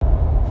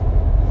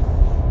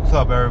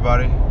What's up,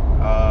 everybody?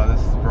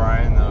 This is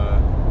Brian.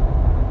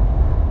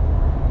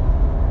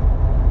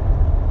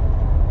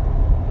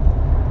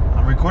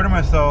 I'm recording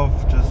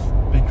myself just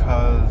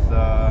because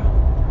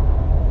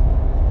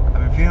I've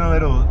been feeling a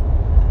little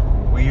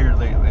weird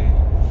lately.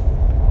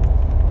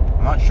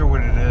 I'm not sure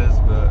what it is,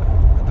 but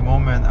at the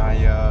moment I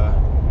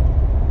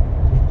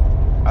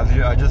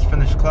just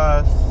finished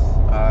class.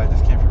 I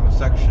just came from a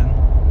section.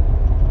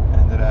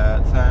 Ended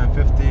at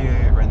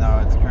 7:50. Right now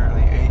it's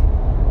currently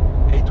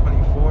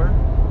 8:24.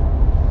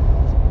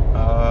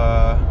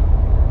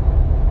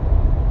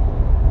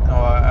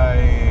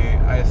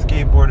 I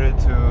skateboarded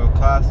to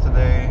class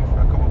today from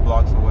a couple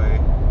blocks away,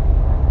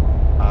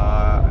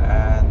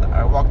 and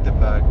I walked it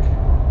back.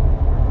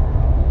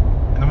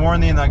 In the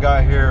morning, I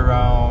got here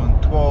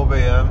around 12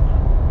 p.m,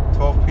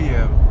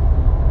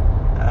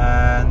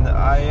 and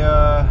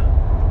I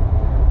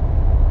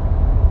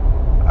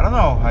don't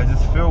know, I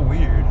just feel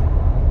weird.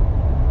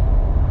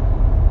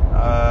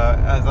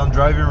 As I'm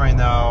driving right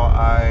now,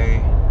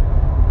 I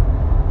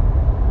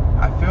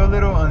feel a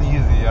little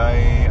uneasy.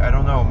 I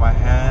don't know, my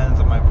hands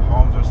and my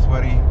palms are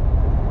sweaty.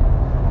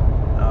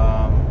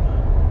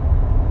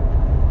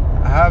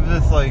 I have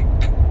this like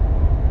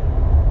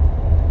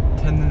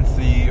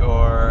tendency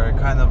or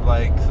kind of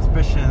like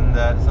suspicion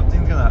that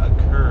something's gonna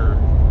occur.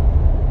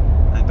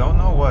 I don't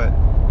know what.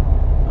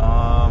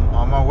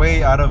 On my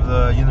way out of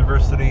the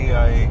university,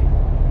 as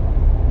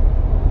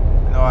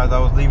I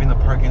was leaving the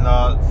parking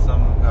lot,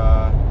 some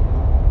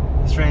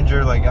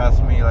stranger like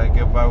asked me like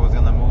if I was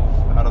gonna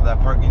move out of that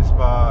parking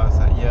spot. I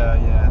said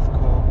yeah, it's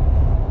cool.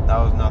 That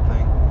was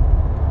nothing.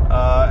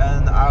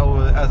 And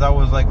as I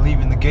was like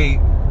leaving the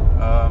gate,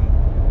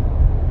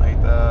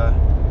 like the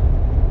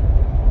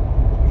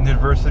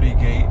university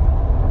gate,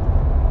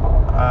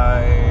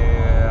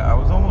 I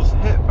was almost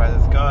hit by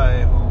this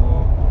guy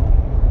who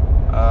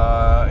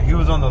he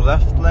was on the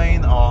left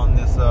lane on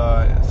this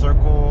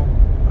circle.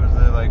 What is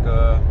it, like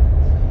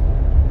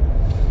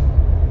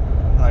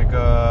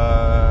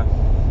a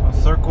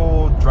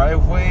circle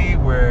driveway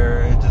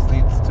where it just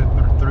leads to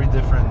three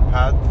different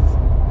paths.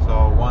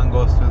 So one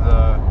goes to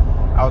the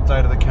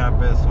outside of the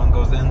campus, one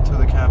goes into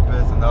the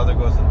campus, and the other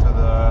goes into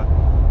the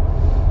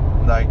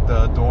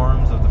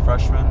dorms of the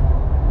freshmen.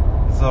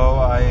 So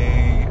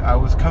I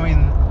was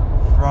coming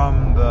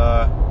from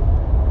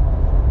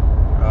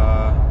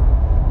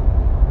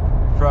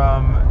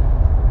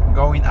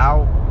going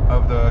out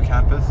of the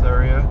campus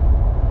area,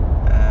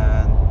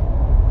 and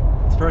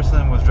this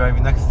person was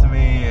driving next to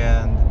me,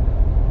 and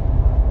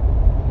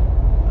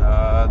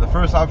the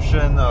first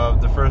option of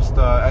the first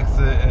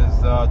exit is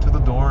to the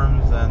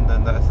dorms, and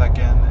then the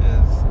second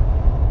is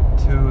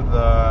to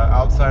the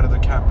outside of the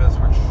campus,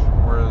 which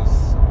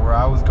was where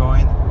I was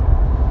going.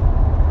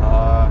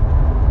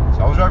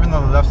 So I was driving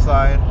on the left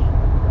side.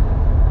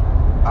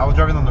 I was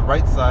driving on the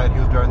right side. He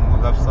was driving on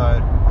the left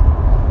side,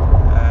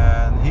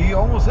 and he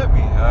almost hit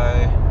me.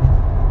 I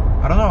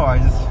don't know. I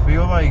just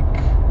feel like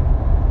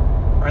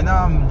right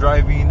now I'm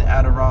driving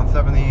at around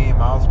 70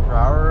 miles per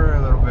hour, a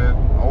little bit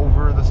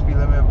over the speed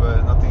limit,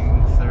 but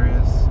nothing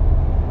serious.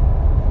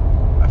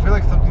 I feel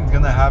like something's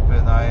gonna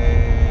happen.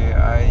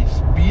 I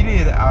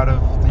speeded out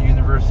of the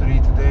university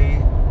today.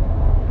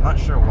 I'm not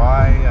sure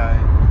why.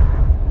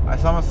 I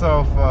saw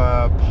myself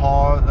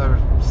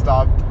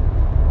stopped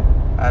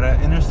at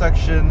an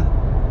intersection,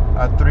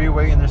 a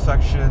three-way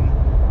intersection,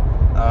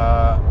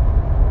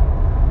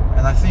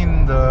 and I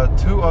seen the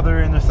two other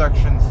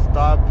intersections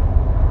stop.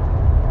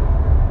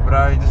 But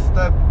I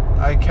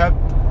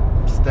kept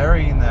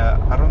staring at,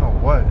 I don't know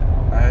what.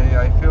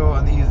 I feel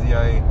uneasy.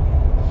 I'm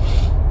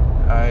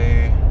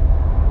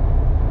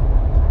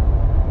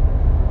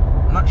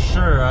not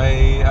sure.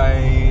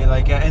 I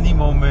like at any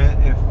moment,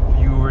 if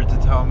you were to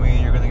tell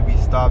me you're gonna be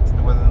stopped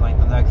within like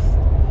the next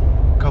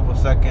couple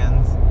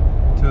seconds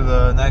to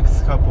the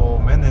next couple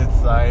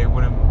minutes, I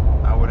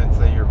wouldn't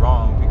say you're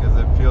wrong, because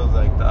it feels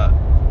like that.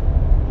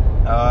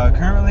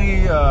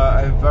 Currently,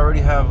 I've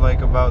already have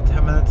like about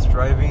 10 minutes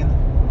driving.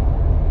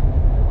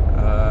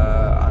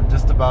 I'm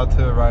just about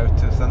to arrive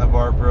to Santa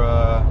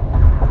Barbara,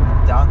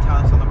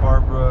 downtown Santa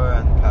Barbara,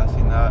 and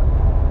passing that.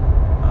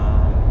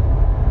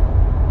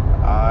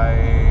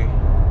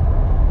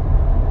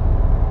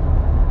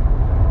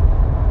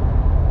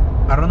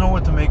 I don't know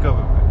what to make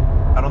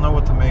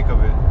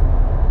of it.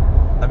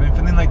 I've been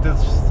feeling like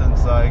this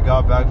since I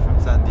got back from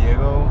San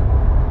Diego,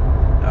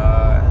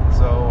 and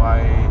so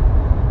I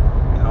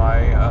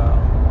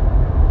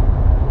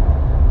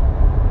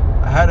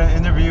had an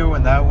interview,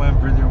 and that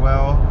went really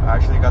well. I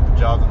actually got the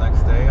job the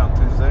next day, on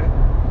Tuesday.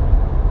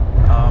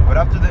 But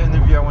after the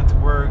interview, I went to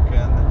work,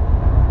 and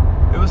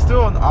it was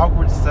still an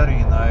awkward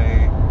setting.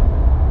 I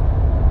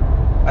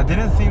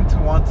didn't seem to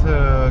want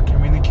to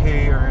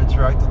communicate or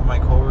interact with my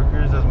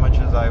coworkers as much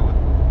as I would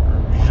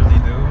usually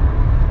do.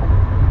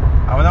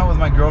 I went out with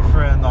my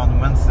girlfriend on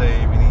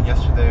Wednesday, meaning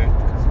yesterday,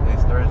 because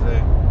today's Thursday.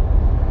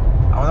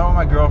 I went out with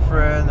my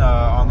girlfriend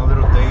on a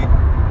little date.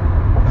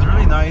 It was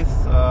really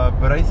nice,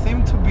 but I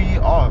seemed to be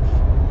off.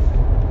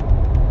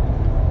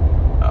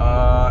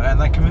 And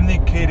I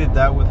communicated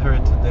that with her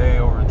today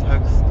over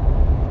text.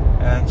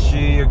 and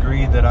she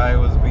agreed that I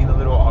was being a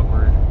little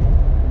awkward.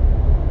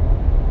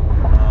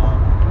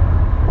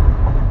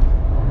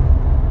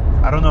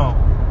 I don't know.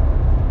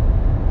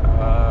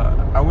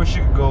 I wish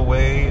it could go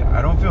away.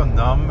 I don't feel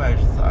numb. I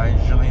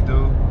usually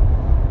do.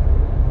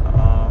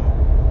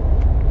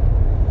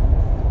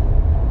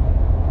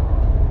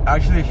 I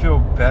actually feel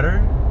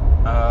better.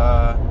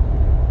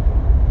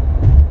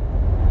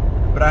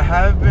 But I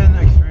have been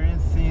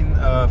experiencing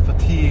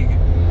fatigue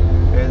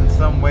in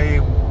some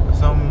way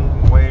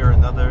or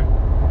another.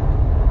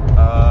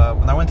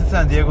 When I went to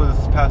San Diego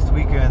this past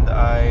weekend,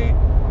 I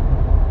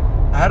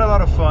had a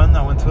lot of fun.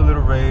 I went to a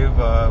little rave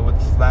with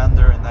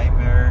Slander and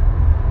Nightmare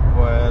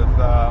with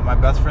my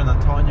best friend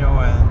Antonio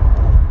and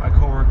my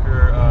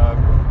coworker,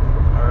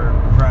 our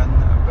friend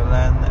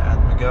Belen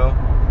and Miguel.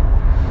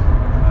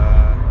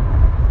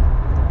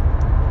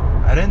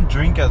 I didn't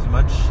drink as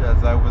much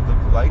as I would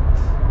have liked.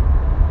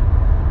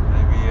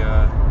 Maybe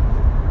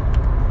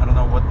I don't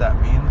know what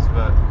that means,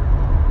 but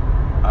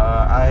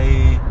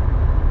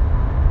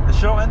the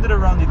show ended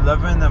around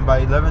 11, and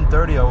by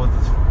 11:30 I was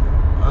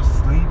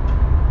asleep.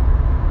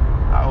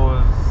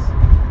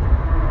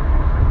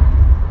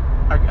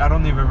 I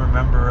don't even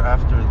remember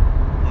after,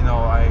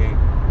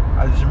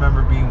 I just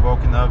remember being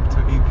woken up to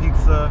eat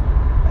pizza,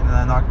 and then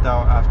I knocked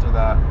out after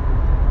that.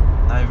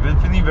 And I've been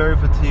feeling very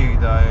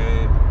fatigued.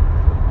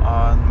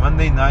 On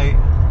Monday night,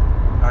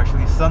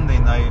 actually Sunday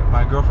night,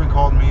 my girlfriend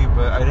called me,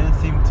 but I didn't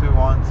seem to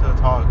want to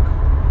talk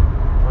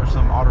for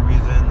some odd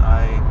reason.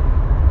 I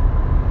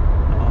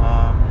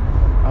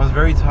was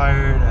very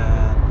tired,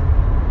 and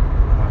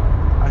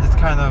I just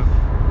kind of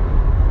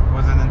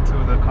wasn't into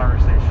the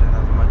conversation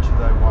as much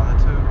as I wanted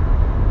to.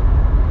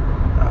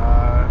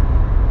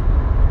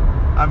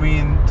 I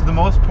mean, to the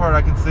most part,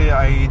 I can say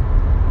I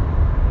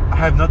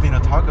have nothing to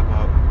talk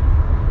about.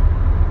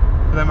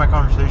 I feel like my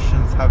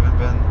conversations haven't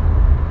been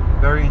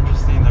very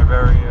interesting. They're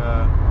very,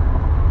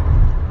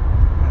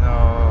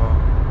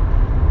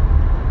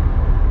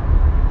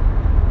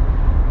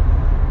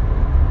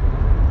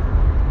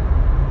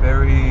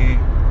 very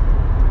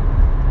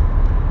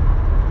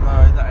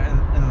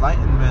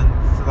enlightenment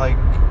to like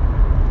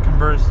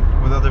converse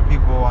with other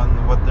people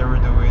on what they were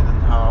doing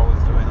and how I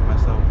was doing it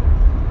myself.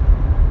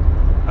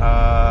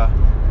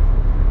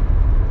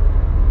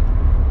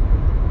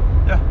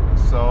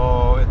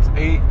 So it's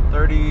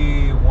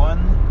 8:31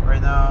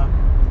 right now.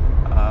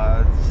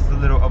 It's just a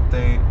little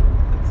update.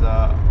 It's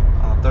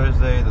on a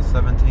Thursday, the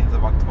 17th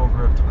of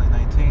October of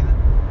 2019.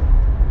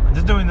 I'm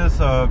just doing this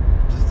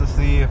just to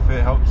see if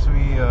it helps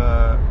me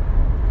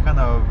kind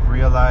of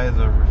realize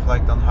or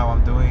reflect on how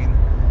I'm doing,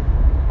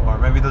 or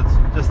maybe that's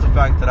just the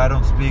fact that I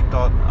don't speak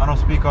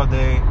all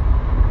day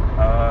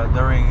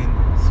during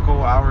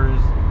school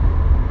hours.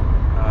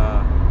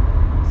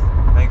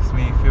 Makes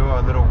me feel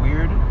a little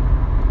weird.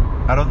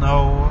 I don't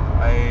know.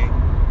 I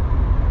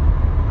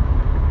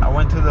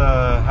went to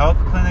the health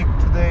clinic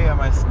today at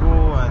my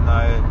school, and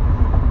I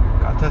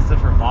got tested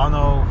for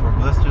mono, for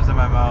blisters in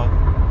my mouth.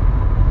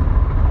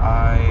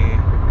 I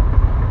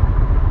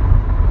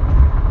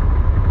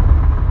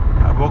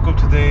woke up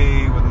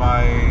today with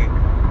my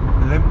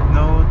lymph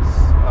nodes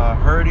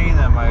hurting,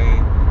 and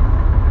my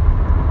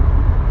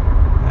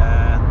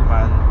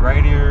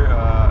right ear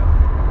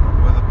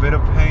with a bit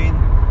of pain.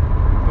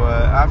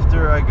 But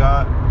after I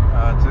got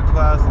to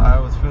class, I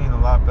was feeling a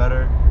lot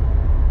better.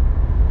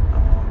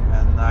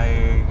 And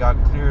I got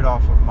cleared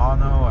off of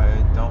mono. I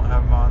don't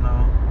have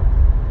mono.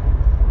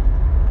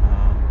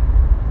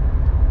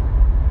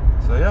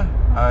 So yeah,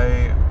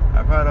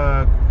 I've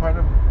had quite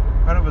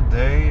of a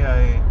day.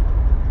 I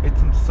ate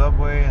some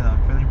Subway, and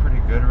I'm feeling pretty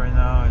good right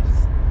now.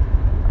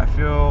 I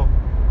feel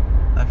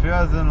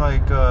as in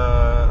like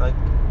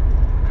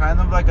kind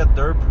of like a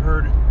third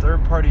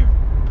party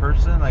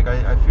person. Like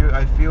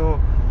I feel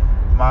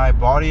my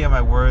body and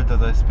my words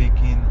as I'm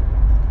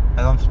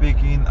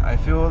speaking. I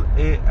feel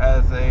it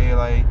as a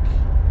like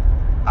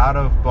out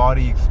of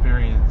body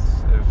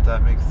experience, if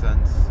that makes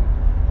sense,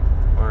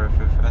 or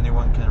if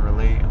anyone can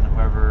relate, and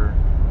whoever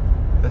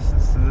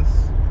listens to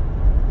this.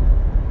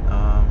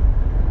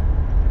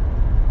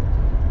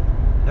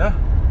 Yeah,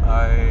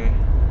 I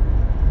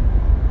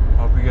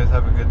hope you guys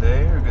have a good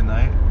day or good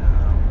night.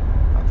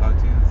 I'll talk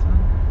to you